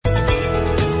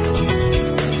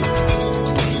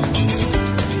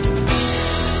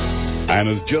And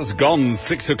it's just gone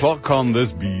 6 o'clock on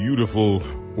this beautiful,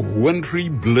 wintry,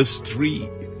 blistery,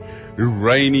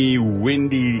 rainy,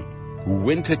 windy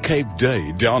Winter Cape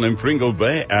Day down in Pringle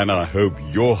Bay. And I hope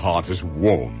your heart is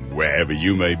warm wherever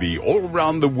you may be all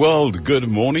around the world. Good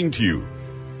morning to you.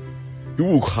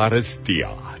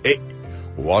 Eucharistia.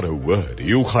 What a word,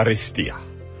 Eucharistia.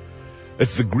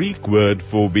 It's the Greek word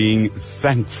for being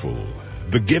thankful,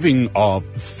 the giving of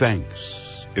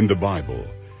thanks in the Bible.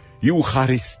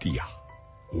 Eucharistia.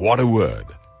 What a word.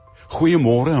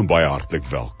 Goeiemôre en baie hartlik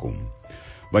welkom.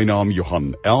 My naam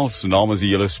Johann Els, namens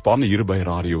die hele span hier by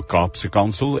Radio Kaapse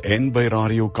Kansel en by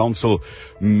Radio Kansel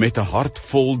met 'n hart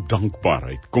vol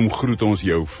dankbaarheid. Kom groet ons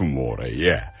jou vanmôre.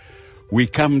 Yeah. We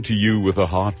come to you with a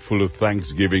heart full of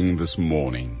thanksgiving this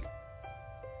morning.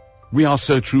 We are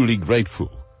so truly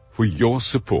grateful for your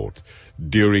support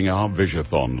during our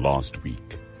Visionathon last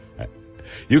week.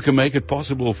 You can make it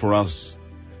possible for us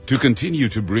to continue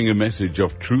to bring a message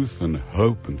of truth and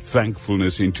hope and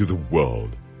thankfulness into the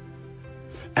world.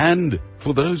 And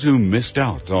for those who missed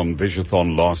out on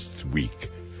Visionathon last week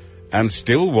and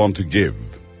still want to give,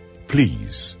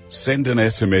 please send an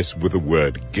SMS with the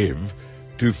word give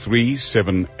to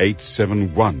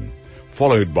 37871,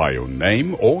 followed by your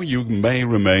name, or you may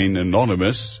remain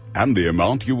anonymous and the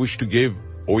amount you wish to give,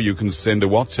 or you can send a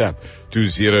WhatsApp to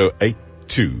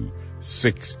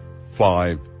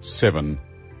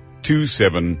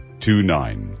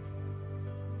 082-657-2729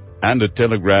 and a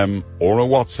Telegram or a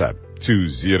WhatsApp to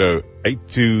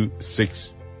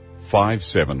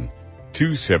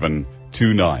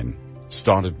 082-657-2729.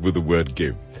 Started with the word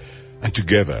give. And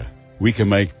together we can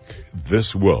make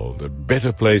this world a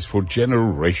better place for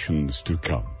generations to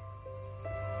come.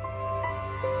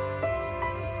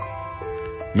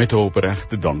 Met 'n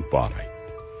opregte dankbaarheid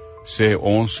sê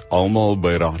ons almal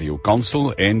by Radio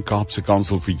Kansel en Kaapse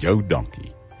Kansel vir jou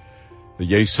dankie dat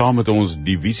jy saam met ons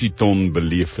die Visieton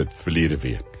beleef het verlede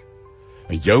week.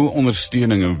 En jou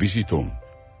ondersteuning in Visieton,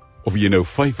 of jy nou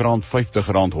R5, R50,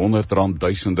 R100,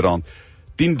 R1000,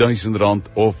 R10,000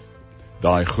 of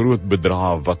daai groot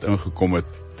bedrag wat ingekom het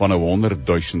van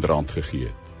R100,000 gegee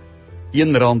het.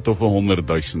 R1 of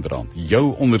R100,000.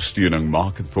 Jou ondersteuning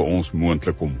maak dit vir ons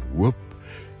moontlik om hoop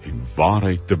en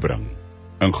waarheid te bring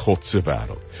in God se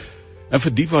wêreld. En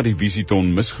vir die wat die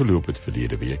Visieton misgeloop het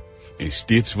verlede week en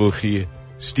steeds wil gee,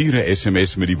 stuur 'n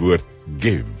SMS met die woord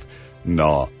give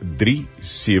na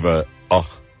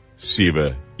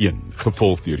 37871,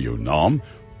 gevolg deur jou naam,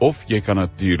 of jy kan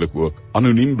natuurlik ook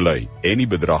anoniem bly en die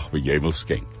bedrag wat jy wil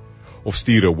skenk. Of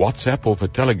stuur 'n WhatsApp of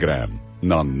 'n Telegram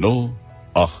na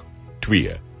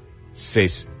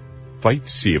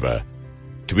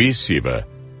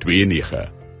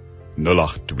 082-657-2729.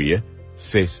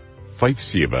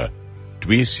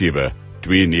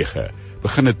 082-657-2729.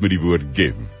 Begin dit met die woord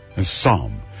give, en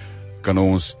saam kan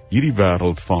ons hierdie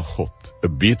wêreld van God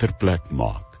 'n beter plek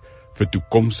maak vir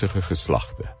toekomstige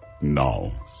geslagte na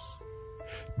ons.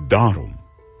 Daarom,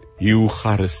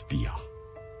 Eucharistia,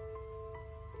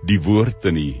 die woord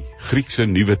in die Griekse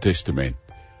Nuwe Testament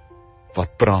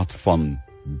wat praat van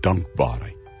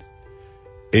dankbaarheid.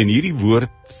 En hierdie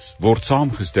woord word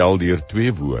saamgestel deur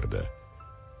twee woorde: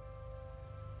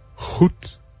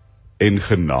 goed en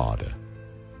genade.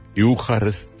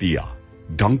 Eucharistia,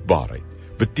 dankbaarheid,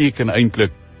 beteken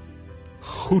eintlik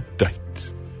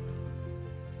goedheid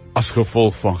as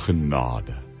gevolg van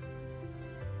genade.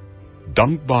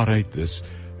 Dankbaarheid is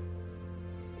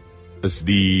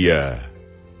die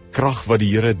krag wat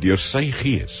die Here deur sy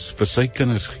Gees vir sy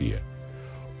kinders gee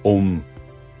om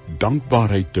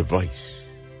dankbaarheid te wys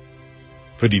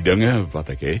vir die dinge wat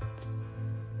ek het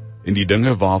en die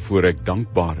dinge waarvoor ek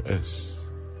dankbaar is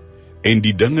en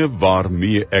die dinge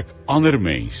waarmee ek ander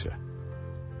mense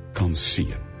kan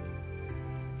seën.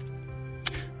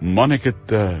 Man, ek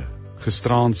het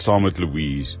gisteraand saam met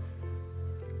Louise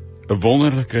 'n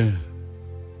wonderlike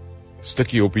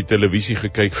stukkie op die televisie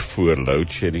gekyk voor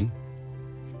loadshedding.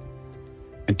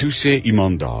 En toe sê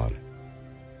iemand daar,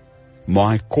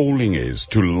 my calling is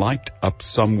to light up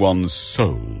someone's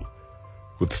soul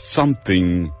with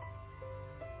something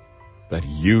that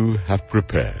you have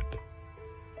prepared.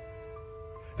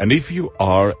 And if you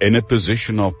are in a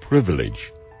position of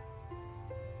privilege,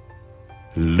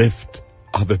 lift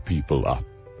other people up.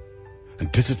 En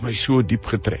dit het my so diep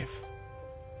getref.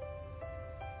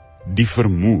 Die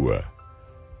vermoë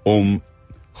om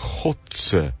God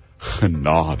se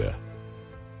genade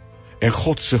en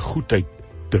God se goedheid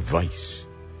te wys,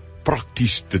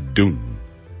 prakties te doen.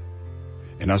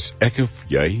 En as ek of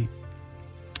jy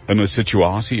in 'n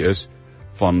situasie is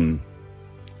van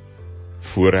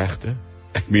voorregte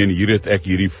Ek meen, hier het ek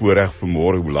hierdie voorreg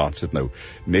vanmôre, hoe laat is dit nou?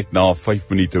 Net na 5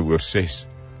 minute oor 6,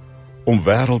 om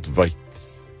wêreldwyd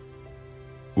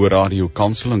oor Radio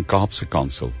Kansel en Kaapse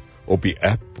Kansel, op die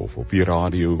app of op die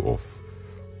radio of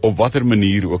op watter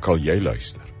manier ook al jy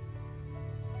luister,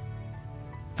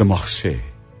 te mag sê,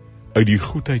 uit die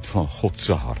goedheid van God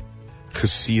se hart,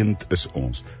 geseënd is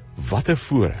ons. Wat 'n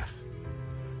voorreg.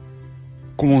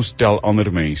 Kom ons tel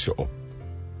ander mense op.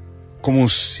 Kom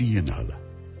ons seën hulle.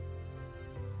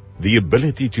 The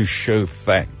ability to show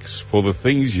thanks for the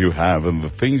things you have and the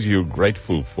things you're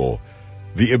grateful for.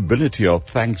 The ability of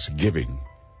thanksgiving.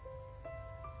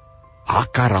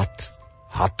 Hakarat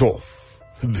hatov,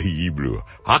 the Hebrew.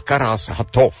 Hakaras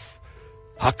hatov.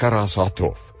 Hakaras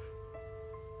hatov.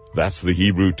 That's the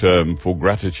Hebrew term for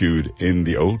gratitude in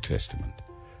the Old Testament.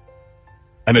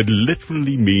 And it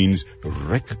literally means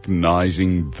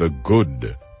recognizing the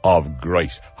good of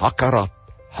grace. Hakarat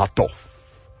hatov.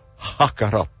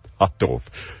 Hakarat hatov.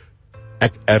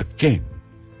 Ek erken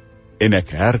en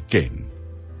ek herken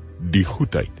die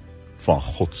goedheid van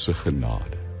God se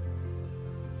genade.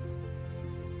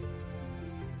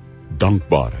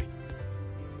 Dankbaarheid.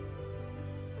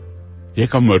 Jy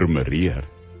kan murmureer,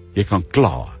 jy kan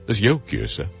kla, dis jou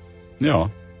keuse. Ja,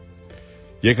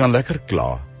 jy kan lekker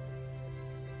kla.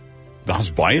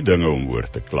 Daar's baie dinge om oor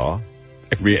te kla.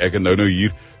 Ek het nou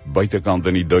hier buitekant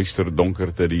in die duister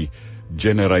donkerte die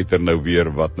generator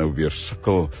wat nou weer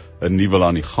sukkel, 'n nuwe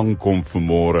aan die gang kom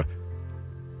vanmôre.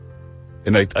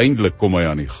 En uiteindelik kom hy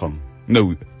aan die gang.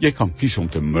 Nou, jy kan kies om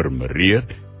te murmureer,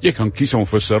 jy kan kies om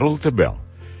vir Cyril te bel.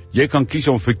 Jy kan kies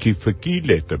om vir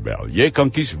Kile te bel. Jy kan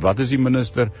kies wat is die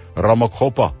minister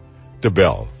Ramakgopa te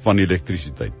bel van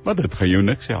elektrisiteit. Maar dit gaan jou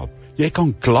niks help. Jy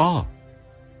kan kla.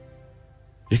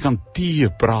 Jy kan teë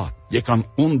praat. Jy kan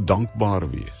ondankbaar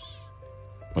wees.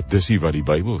 Maar dis nie wat die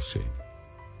Bybel sê.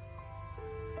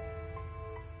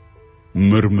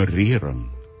 Murmurering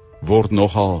word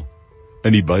nogal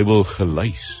in die Bybel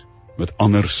gelys met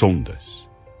ander sondes.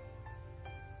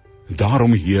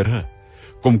 Daarom, Here,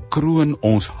 kom kroon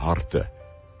ons harte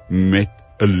met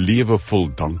 'n lewe vol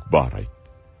dankbaarheid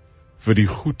vir die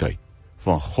goedheid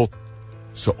van God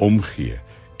se omgee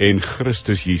en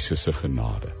Christus Jesus se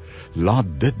genade.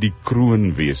 Laat dit die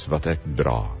kroon wees wat ek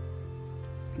dra.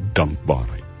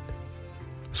 Dankbaarheid.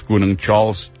 As koning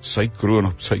Charles sy kroon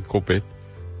op sy kop het,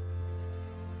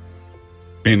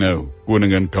 en nou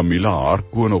koningin Camilla haar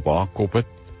kroon op haar kop het,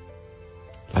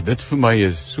 laat dit vir my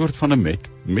 'n soort van 'n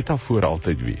metafoor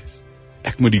altyd wees.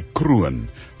 Ek moet die kroon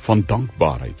van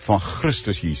dankbaarheid van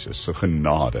Christus Jesus se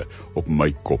genade op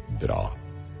my kop dra.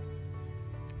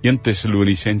 1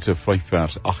 Tessalonisense 5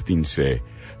 vers 18 sê,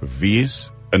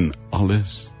 wees in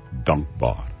alles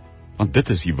dankbaar, want dit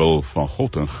is die wil van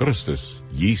God en Christus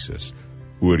Jesus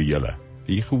oor julle.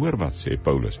 Jy gehoor wat sê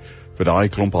Paulus vir daai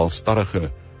klomp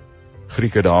halstarrige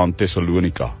Grieke daar in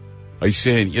Thessalonika. Hy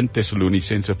sê in 1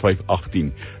 Tessalonisense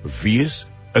 5:18, wees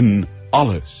in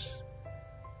alles.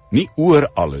 Nie oor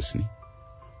alles nie,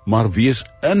 maar wees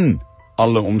in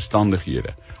alle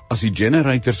omstandighede. As die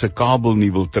generator se kabel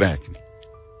nie wil trek nie,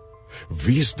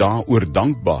 wees daaroor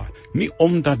dankbaar, nie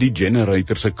omdat die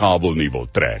generator se kabel nie wil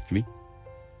trek nie.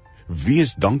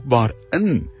 Wees dankbaar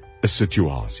in 'n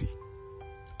situasie.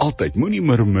 Altyd, moenie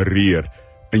murmureer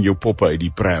en jou poppe uit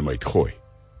die pram uitgooi,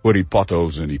 oor die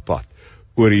potholes in die pad,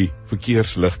 oor die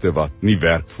verkeersligte wat nie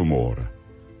werk vanmôre.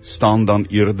 Staan dan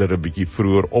eerder 'n bietjie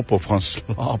vroeër op of gaan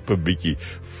slaap 'n bietjie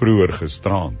vroeër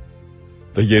gisteraan,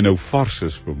 dat jy nou vars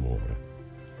is vanmôre.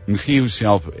 En gee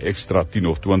jouself ekstra 10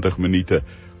 of 20 minute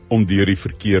om deur die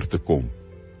verkeer te kom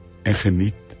en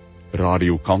geniet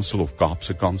Radio Kansel of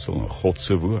Kaapse Kansel en God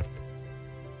se woord.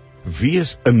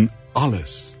 Wees in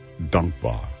alles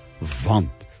dankbaar,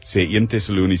 want, sê 1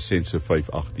 Tessalonisense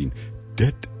 5:18,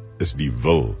 dit is die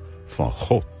wil van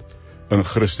God in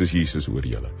Christus Jesus oor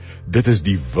julle. Dit is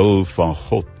die wil van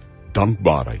God,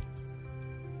 dankbaarheid.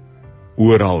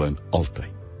 Oral en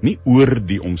altyd. Nie oor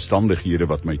die omstandighede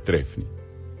wat my tref nie,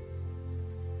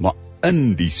 maar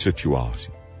in die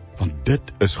situasie, want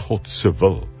dit is God se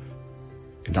wil.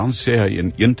 En dan sê hy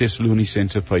in 1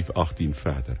 Tessalonisense 5:18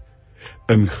 verder,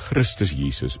 in Christus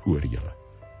Jesus oor julle.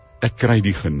 Ek kry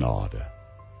die genade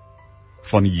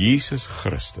van Jesus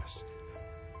Christus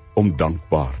om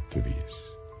dankbaar te wees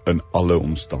in alle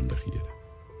omstandighede.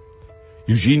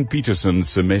 Eugene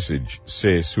Peterson's message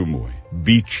says so mooi,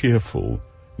 be cheerful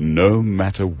no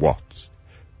matter what.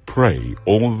 Pray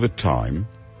all the time.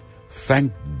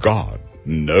 Thank God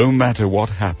no matter what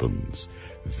happens.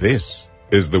 This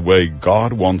is the way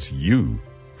God wants you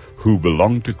who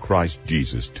belong to Christ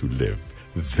Jesus to live.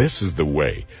 This is the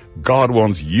way God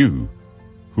wants you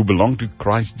who belong to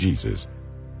Christ Jesus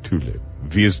to live.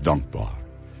 Wees dankbaar.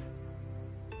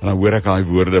 En dan hoor ek daai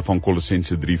woorde van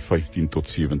Kolossense 3:15 tot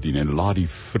 17, en laat die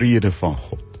vrede van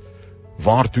God,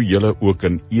 waartoe julle ook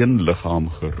in een liggaam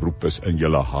geroep is, in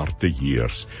julle harte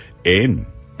heers, en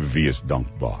wees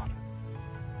dankbaar.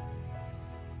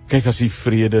 Kyk, as die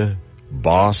vrede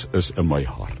baas is in my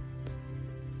hart,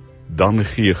 dan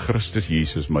gee Christus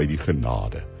Jesus my die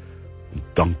genade om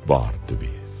dankbaar te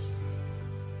wees.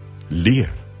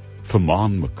 Leer,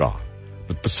 vermaan mekaar,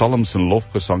 met psalms en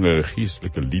lofgesange,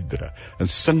 geestelike liedere, en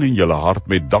sing in julle hart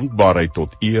met dankbaarheid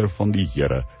tot eer van die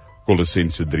Here,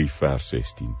 Kolossense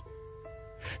 3:16.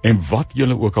 En wat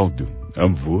julle ook al doen,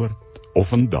 in woord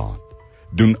of in daad,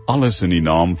 doen alles in die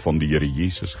naam van die Here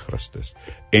Jesus Christus,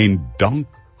 en dank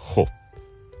God,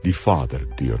 die Vader,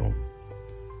 deur hom.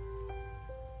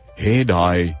 Hê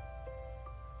daai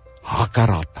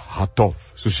hakarat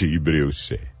hatof, soos die Hebreëus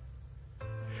sê.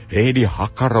 Hê die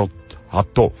hakarat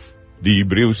hatof, die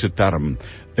Hebreëse term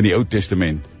in die Ou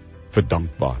Testament vir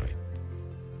dankbaarheid,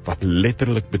 wat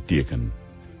letterlik beteken,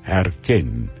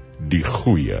 herken die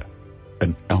goeie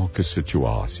in elke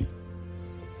situasie.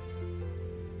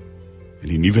 In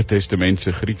die Nuwe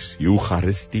Testamentse Grieks,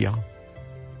 Eucharistia.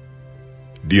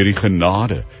 Deur die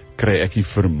genade kry ek die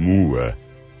vermoë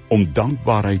om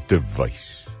dankbaarheid te wys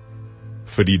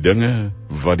vir die dinge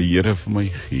wat die Here vir my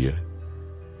gee,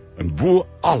 en bo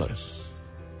alles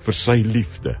vir sy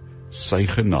liefde, sy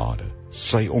genade,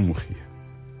 sy omgee,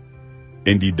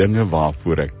 en die dinge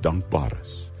waarvoor ek dankbaar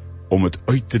is, om het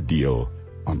uit te deel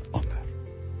aan ander.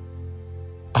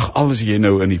 Ag, al is jy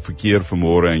nou in die verkeer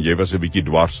vanmôre en jy was 'n bietjie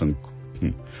dwars en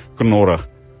knorrig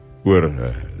oor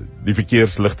die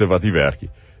verkeersligte wat nie werk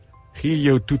nie, gee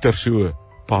jou toeter so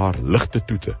paar ligte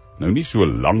toete, nou nie so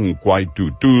lang kwaai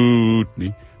toet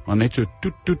nie, maar net so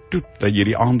toet, dat jy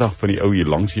die aandag van die ou hier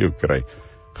langs jou kry,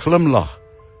 glimlag,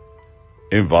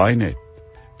 en waai net,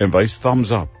 en wys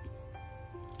thumbs up,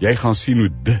 jy gaan sien hoe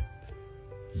dit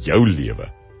jou lewe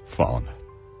verander.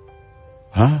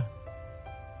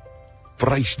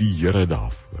 Prys die Here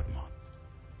daarvoor, man.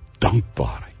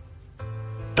 Dankbaarheid.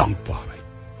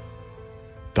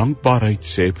 Dankbaarheid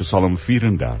sê Psalm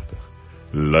 34,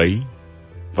 lei,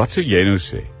 wat sou jy nou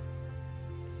sê?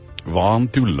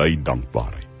 Waartoe lei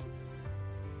dankbaarheid?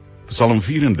 Psalm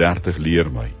 34 leer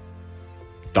my,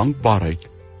 dankbaarheid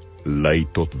lei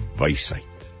tot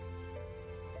wysheid.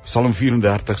 Psalm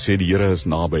 34 sê die Here is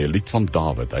naby, 'n lied van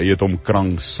Dawid. Hy het hom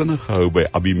kranksinnig gehou by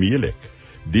Abimelek.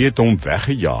 Die het hom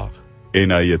weggejaag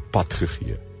en hy het pad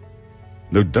gegee.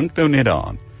 Nou dink nou net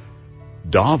daaraan.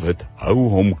 Dawid hou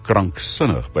hom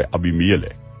kranksinnig by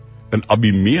Abimelek. En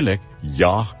Abimelek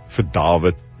jaag vir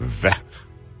Dawid weg.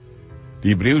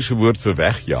 Die Hebreëse woord vir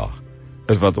wegjaag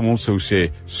is wat ons sou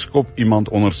sê, skop iemand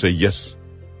onder sy jes,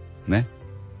 né?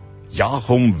 Jaag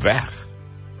hom weg.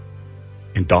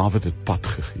 En Dawid het pad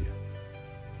gegee.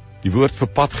 Die woord vir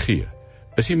pad gee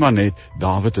is nie maar net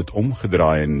Dawid het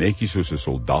omgedraai en netjies soos 'n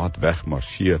soldaat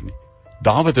wegmarseer nie.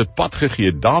 Dawid het pad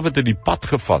gegee, Dawid het die pad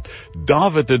gevat,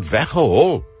 Dawid het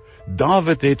weggehol,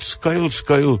 Dawid het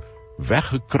skuil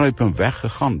weggekruip en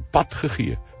weggegaan, pad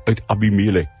gegee uit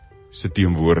Abimelek se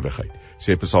teenwoordigheid,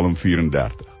 sê Psalm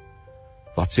 34.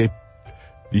 Wat sê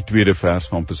die tweede vers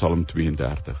van Psalm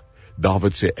 32?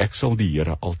 Dawid sê, ek sal die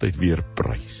Here altyd weer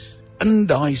prys, in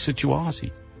daai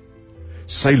situasie.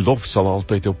 Sy lof sal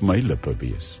altyd op my lippe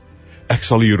wees. Ek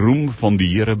sal die roem van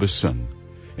die Here besing,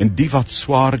 en die wat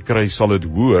swaar kry sal dit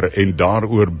hoor en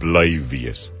daaroor bly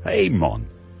wees. Hey man,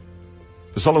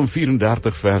 Psalm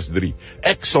 34 vers 3,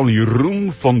 ek sal die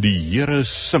roem van die Here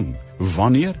sing.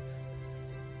 Wanneer?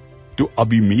 Toe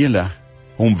Abimelek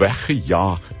hom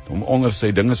weggejaag het, hom onder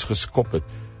sy dinges geskop het,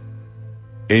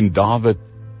 en Dawid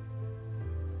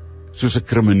soos 'n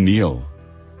krimineel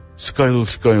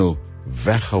skuil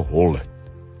weggehol het.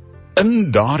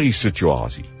 In daardie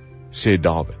situasie, sê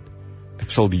Dawid, ek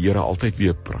sal die Here altyd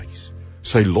weer prys.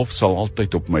 Sy lof sal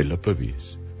altyd op my lippe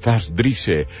wees. Vers 3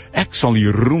 sê, ek sal die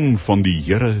roem van die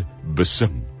Here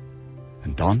besing.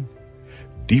 En dan,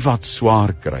 die wat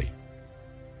swaar kry,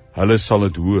 hulle sal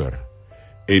dit hoor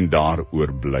en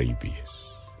daaroor bly wees.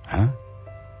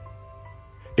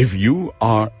 If you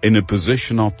are in a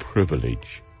position of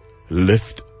privilege,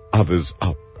 lift others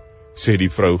up, sê die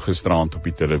vrou gisterand op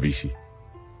die televisie.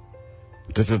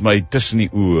 Dit het my tussen die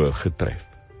oë getref.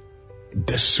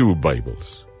 Dis so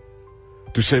Bybels.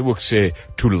 Toe sy ook sê,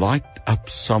 to light up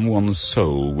someone's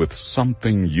soul with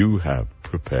something you have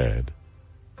prepared.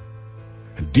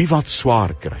 En die wat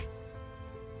swaar kry,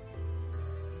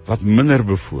 wat minder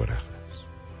bevoorreg is,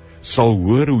 sal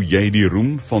hoor hoe jy die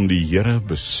roem van die Here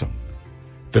besing,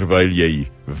 terwyl jy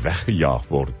weggejaag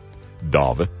word,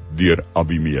 Dawid, deur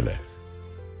Abimelek.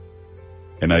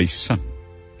 En hy sing,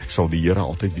 ek sal die Here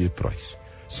altyd weer prys.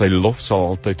 Sy lof sal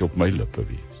altyd op my lippe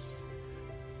wees.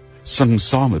 Sing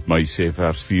saam met my, sê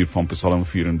vers 4 van Psalm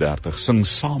 34, sing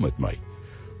saam met my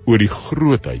oor die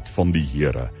grootheid van die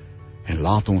Here en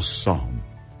laat ons saam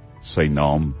sy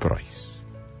naam prys.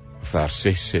 Vers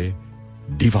 6 sê,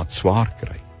 die wat swaar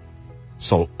kry,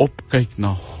 sal opkyk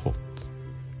na God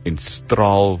en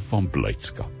straal van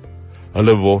blydskap.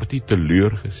 Hulle word nie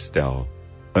teleurgestel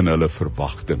in hulle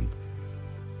verwagting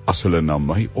as hulle na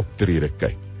my optrede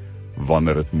kyk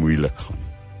wanneer dit moeilik gaan.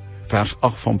 Vers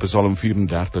 8 van Psalm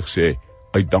 34 sê,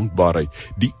 uit dankbaarheid,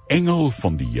 die engel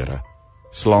van die Here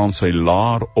slaan sy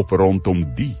laar op rondom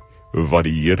die wat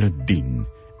die Here dien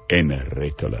en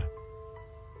red hulle.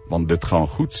 Want dit gaan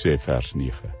goed, sê vers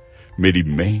 9, met die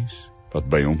mens wat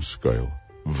by hom skuil.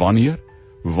 Wanneer?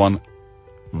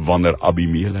 Wanneer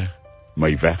Abimelech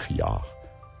my wegjaag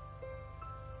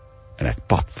en ek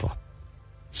pad vat,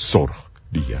 sorg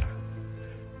die Here.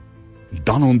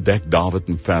 Dan ontdek Dawid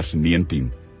in vers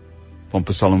 19 van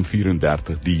Psalm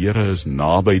 34, die Here is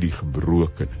naby die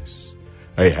gebrokenes.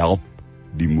 Hy help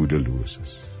die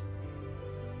moedeloses.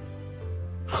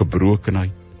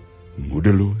 Gebrokenheid,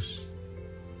 moedeloos.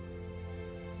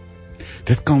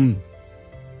 Dit kan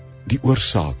die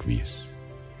oorsaak wees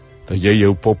dat jy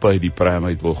jou poppe uit die pram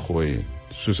uit wil gooi,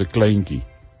 soos 'n kleintjie.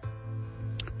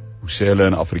 Hoe sê hulle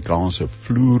in Afrikaanse,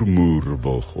 vloermoer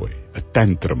wil gooi, 'n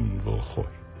tantrum wil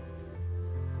gooi.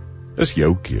 Dis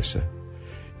jou keuse.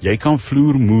 Jy kan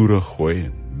vloermoere gooi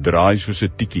en draai soos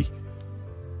 'n tikkie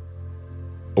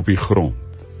op die grond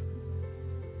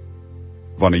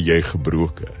wanneer jy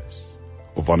gebroken is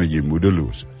of wanneer jy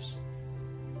moedeloos is.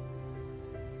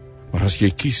 Maar as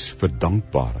jy kies vir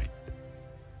dankbaarheid,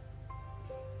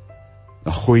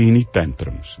 dan gooi jy nie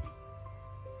tantrums nie.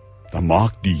 Dan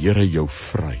maak die Here jou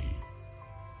vry.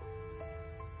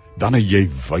 Dan het jy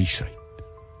wysheid.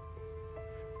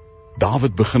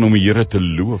 Dawid begin om die Here te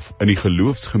loof in die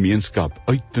geloofsgemeenskap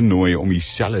uit te nooi om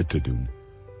dieselfde te doen.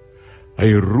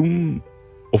 Hy roem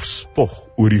of spog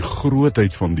oor die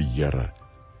grootheid van die Here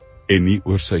en nie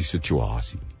oor sy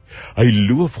situasie nie. Hy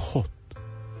loof God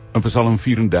in Psalm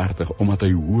 34 omdat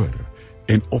hy hoor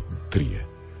en optree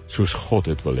soos God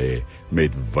het wil hê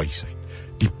met wysheid.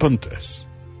 Die punt is,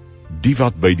 die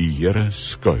wat by die Here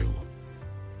skuil,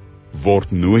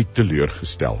 word nooit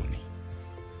teleurgestel nie.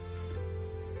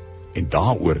 En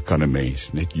daaroor kan 'n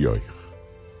mens net juig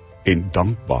en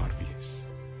dankbaar wees.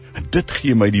 En dit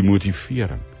gee my die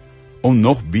motivering om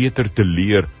nog beter te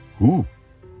leer hoe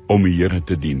om die Here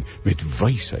te dien, met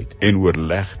wysheid en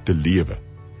oorleg te lewe.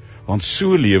 Want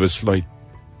so lewe sluit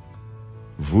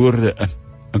woorde in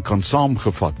en kan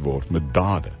saamgevat word met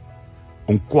dade,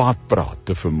 om kwaad praat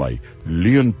te vermy,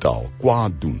 leuntaal,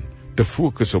 kwaad doen, te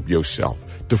fokus op jouself,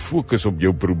 te fokus op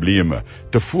jou probleme,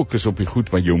 te fokus op die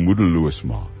goed wat jou moedeloos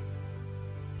maak,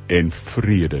 en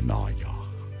vrede najaag.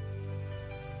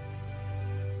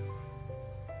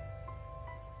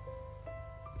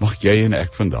 Mag jy en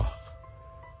ek vandag,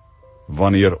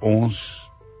 wanneer ons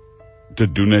te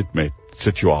doen het met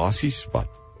situasies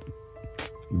wat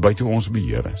buite ons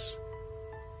beheer is,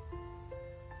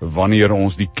 wanneer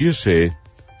ons die keuse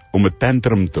het om 'n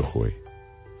tantrum te gooi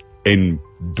en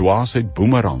dwaasheid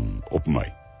boemerang op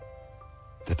my,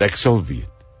 dat ek sal weet,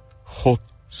 God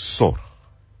sorg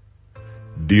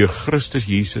deur Christus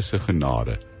Jesus se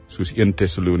genade, soos 1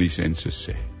 Tessalonisense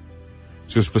sê,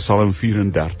 soos Psalm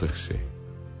 34 sê,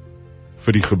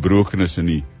 vir die gebrokenes en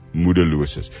die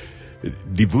moedeloses.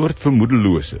 Die woord vir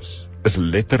moedeloses is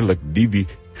letterlik die wie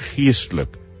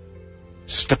geestelik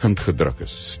stikkend gedruk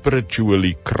is,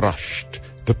 spiritually crushed.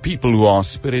 The people who are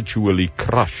spiritually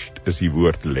crushed is die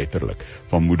woord letterlik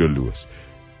van moedeloos.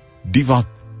 Die wat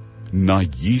na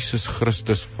Jesus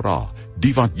Christus vra,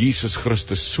 die wat Jesus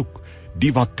Christus soek,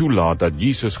 die wat toelaat dat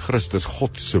Jesus Christus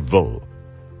God se wil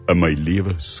in my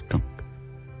lewe skink,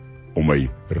 om my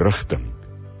rigting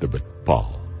te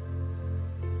bepaal.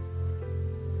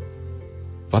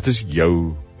 Wat is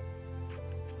jou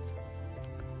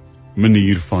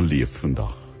manier van leef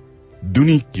vandag? Doen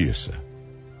die keuse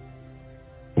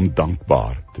om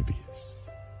dankbaar te wees.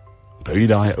 Onthou jy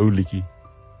daai ou liedjie?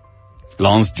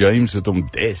 Lance James het hom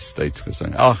destyds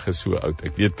gesing. Ag, is so oud.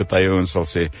 Ek weet party ouens sal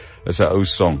sê is 'n ou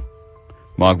song.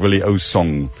 Maar ek wil die ou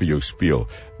song vir jou speel.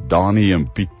 Dani en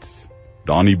Piet,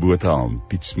 Dani Botha en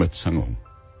Piet Smit sing hom.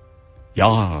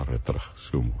 Jare terug,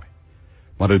 so mooi.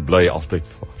 Maar dit bly altyd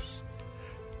vars.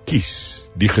 Kies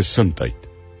die gesindheid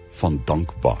van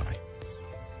dankbaarheid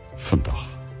vandag.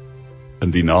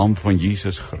 In die naam van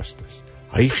Jesus Christus.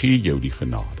 Hy gee jou die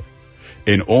genade.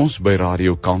 En ons by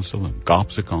Radio Kansel en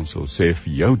Kaapse Kansel sê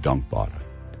vir jou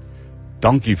dankbaarheid.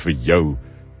 Dankie vir jou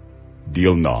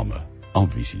deelname aan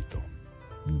Visito.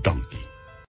 Dankie.